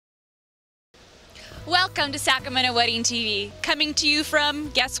Welcome to Sacramento Wedding TV, coming to you from,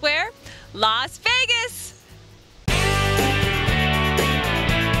 guess where? Las Vegas!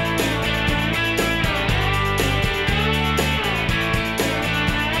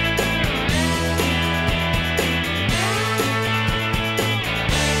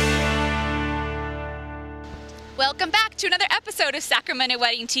 Welcome back to another episode of Sacramento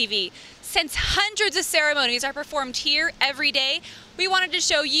Wedding TV. Since hundreds of ceremonies are performed here every day, we wanted to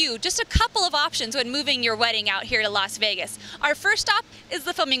show you just a couple of options when moving your wedding out here to Las Vegas. Our first stop is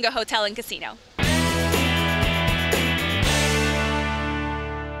the Flamingo Hotel and Casino.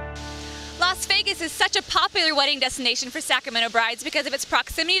 Las Vegas is such a popular wedding destination for Sacramento brides because of its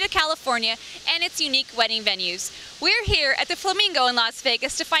proximity to California and its unique wedding venues. We're here at the Flamingo in Las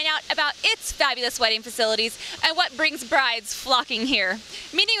Vegas to find out about its fabulous wedding facilities and what brings brides flocking here.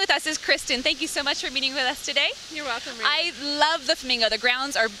 Meeting with us is Kristen. Thank you so much for meeting with us today. You're welcome, Rita. I love the Flamingo. The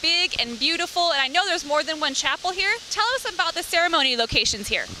grounds are big and beautiful, and I know there's more than one chapel here. Tell us about the ceremony locations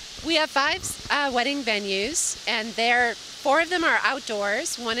here. We have 5 wedding venues, and 4 of them are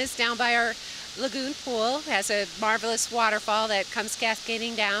outdoors. One is down by our lagoon pool. It has a marvelous waterfall that comes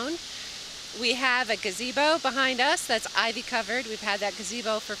cascading down. We have a gazebo behind us that's ivy covered. We've had that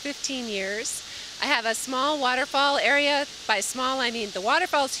gazebo for 15 years. I have a small waterfall area. By small, I mean the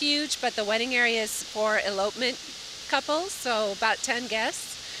waterfall's huge, but the wedding area is for elopement couples, so about 10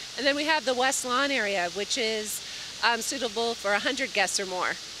 guests. And then we have the West Lawn area, which is suitable for 100 guests or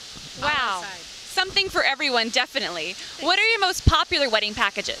more. Wow. Something for everyone, definitely. What are your most popular wedding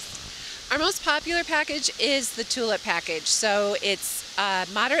packages? Our most popular package is the Tulip package. So it's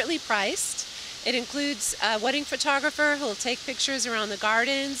moderately priced. It includes a wedding photographer who will take pictures around the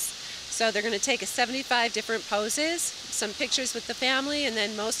gardens. So they're going to take 75 different poses, some pictures with the family, and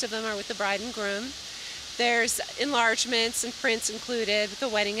then most of them are with the bride and groom. There's enlargements and prints included with a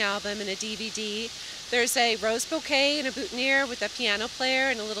wedding album and a DVD. There's a rose bouquet and a boutonniere with a piano player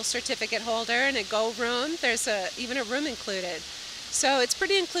and a little certificate holder and a go room. There's even a room included. So it's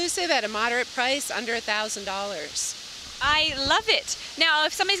pretty inclusive at a moderate price, under $1,000. I love it. Now,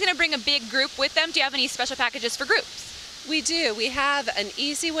 if somebody's going to bring a big group with them, do you have any special packages for groups? We do. We have an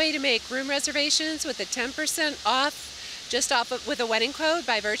easy way to make room reservations with a 10% off, with a wedding code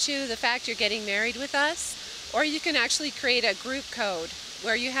by virtue of the fact you're getting married with us. Or you can actually create a group code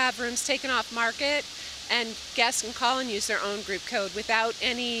where you have rooms taken off market and guests can call and use their own group code without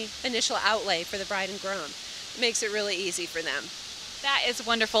any initial outlay for the bride and groom. It makes it really easy for them. That is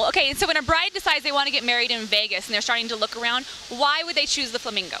wonderful. Okay, so when a bride decides they want to get married in Vegas and they're starting to look around, why would they choose the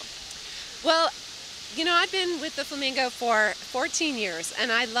Flamingo? Well, you know, I've been with the Flamingo for 14 years,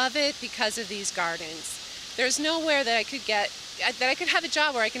 and I love it because of these gardens. There's nowhere that I could have a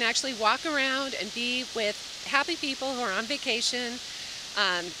job where I can actually walk around and be with happy people who are on vacation.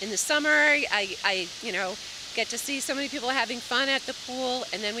 In the summer, I get to see so many people having fun at the pool,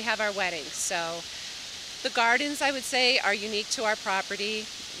 and then we have our weddings. So the gardens, I would say, are unique to our property.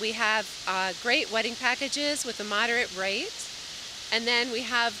 We have great wedding packages with a moderate rate. And then we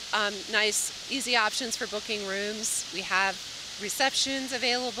have nice, easy options for booking rooms. We have receptions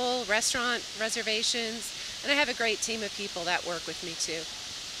available, restaurant reservations, and I have a great team of people that work with me too.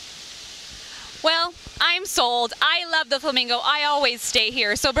 Well, I'm sold. I love the Flamingo. I always stay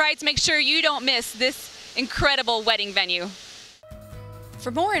here. So brides, make sure you don't miss this incredible wedding venue.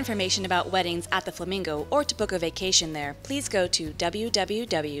 For more information about weddings at the Flamingo or to book a vacation there, please go to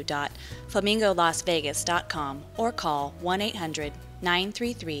www.flamingolasvegas.com or call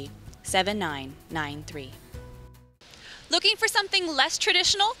 1-800-933-7993. Looking for something less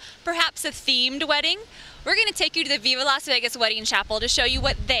traditional, perhaps a themed wedding? We're going to take you to the Viva Las Vegas Wedding Chapel to show you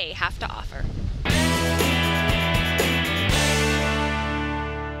what they have to offer.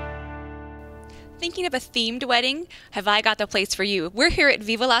 Thinking of a themed wedding? Have I got the place for you? We're here at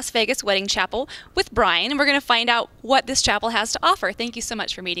Viva Las Vegas Wedding Chapel with Brian, and we're going to find out what this chapel has to offer. Thank you so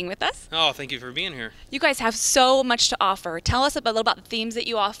much for meeting with us. Oh, thank you for being here. You guys have so much to offer. Tell us a little about the themes that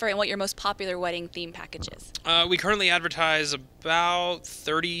you offer and what your most popular wedding theme package is. We currently advertise about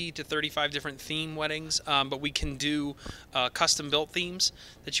 30 to 35 different theme weddings, but we can do custom-built themes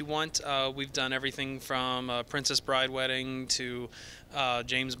that you want. We've done everything from Princess Bride wedding to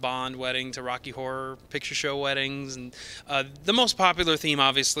James Bond wedding to Rocky Horror Picture Show weddings, and the most popular theme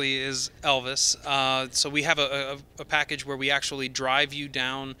obviously is Elvis. So we have a package where we actually drive you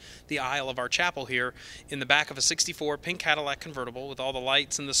down the aisle of our chapel here in the back of a '64 pink Cadillac convertible with all the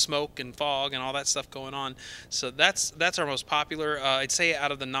lights and the smoke and fog and all that stuff going on. So that's our most popular. I'd say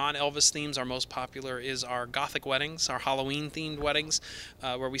out of the non-Elvis themes, our most popular is our Gothic weddings, our Halloween themed weddings,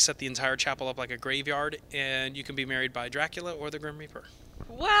 where we set the entire chapel up like a graveyard, and you can be married by Dracula or the Grim Reaper.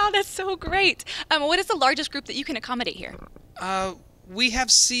 Wow, that's so great. What is the largest group that you can accommodate here? We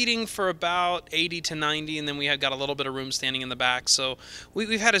have seating for about 80 to 90, and then we had got a little bit of room standing in the back. So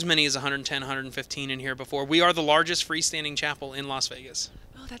we've had as many as 110, 115 in here before. We are the largest freestanding chapel in Las Vegas.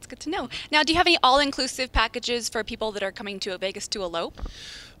 Oh, that's good to know. Now, do you have any all-inclusive packages for people that are coming to Vegas to elope?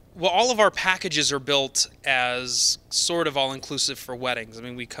 Well, all of our packages are built as sort of all-inclusive for weddings. I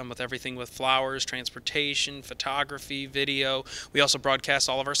mean, we come with everything with flowers, transportation, photography, video. We also broadcast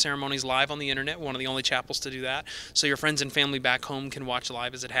all of our ceremonies live on the internet, one of the only chapels to do that. So your friends and family back home can watch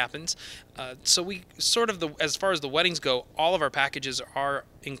live as it happens. So we sort of, as far as the weddings go, all of our packages are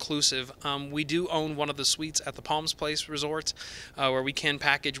inclusive. We do own one of the suites at the Palms Place Resort, where we can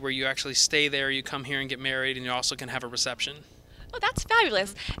package where you actually stay there, you come here and get married, and you also can have a reception. Oh, that's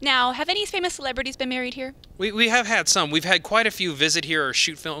fabulous. Now, have any famous celebrities been married here? We have had some. We've had quite a few visit here or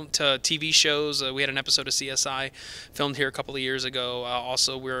shoot film to TV shows. We had an episode of CSI filmed here a couple of years ago.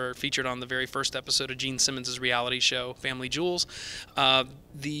 Also, we're featured on the very first episode of Gene Simmons' reality show, Family Jewels.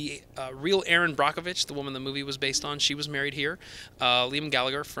 The real Erin Brockovich, the woman the movie was based on, she was married here. Liam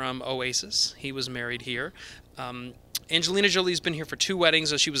Gallagher from Oasis, he was married here. Angelina Jolie's been here for 2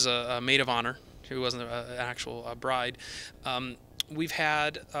 weddings, so she was a maid of honor. Who wasn't an actual bride. We've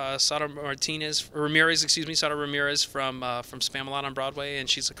had Sara Ramirez from Spamalot on Broadway, and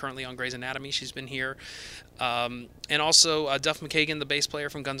she's currently on Grey's Anatomy. She's been here. And also Duff McKagan, the bass player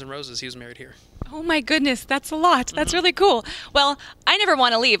from Guns N' Roses, he was married here. Oh my goodness, that's a lot. That's really cool. Well, I never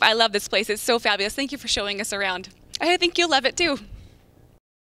want to leave. I love this place. It's so fabulous. Thank you for showing us around. I think you'll love it too.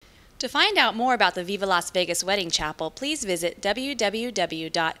 To find out more about the Viva Las Vegas Wedding Chapel, please visit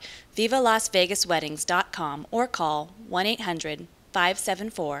www.vivalasvegasweddings.com or call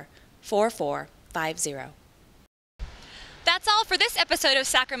 1-800-574-4450. That's all for this episode of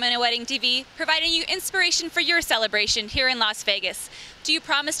Sacramento Wedding TV, providing you inspiration for your celebration here in Las Vegas. Do you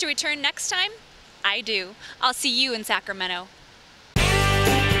promise to return next time? I do. I'll see you in Sacramento.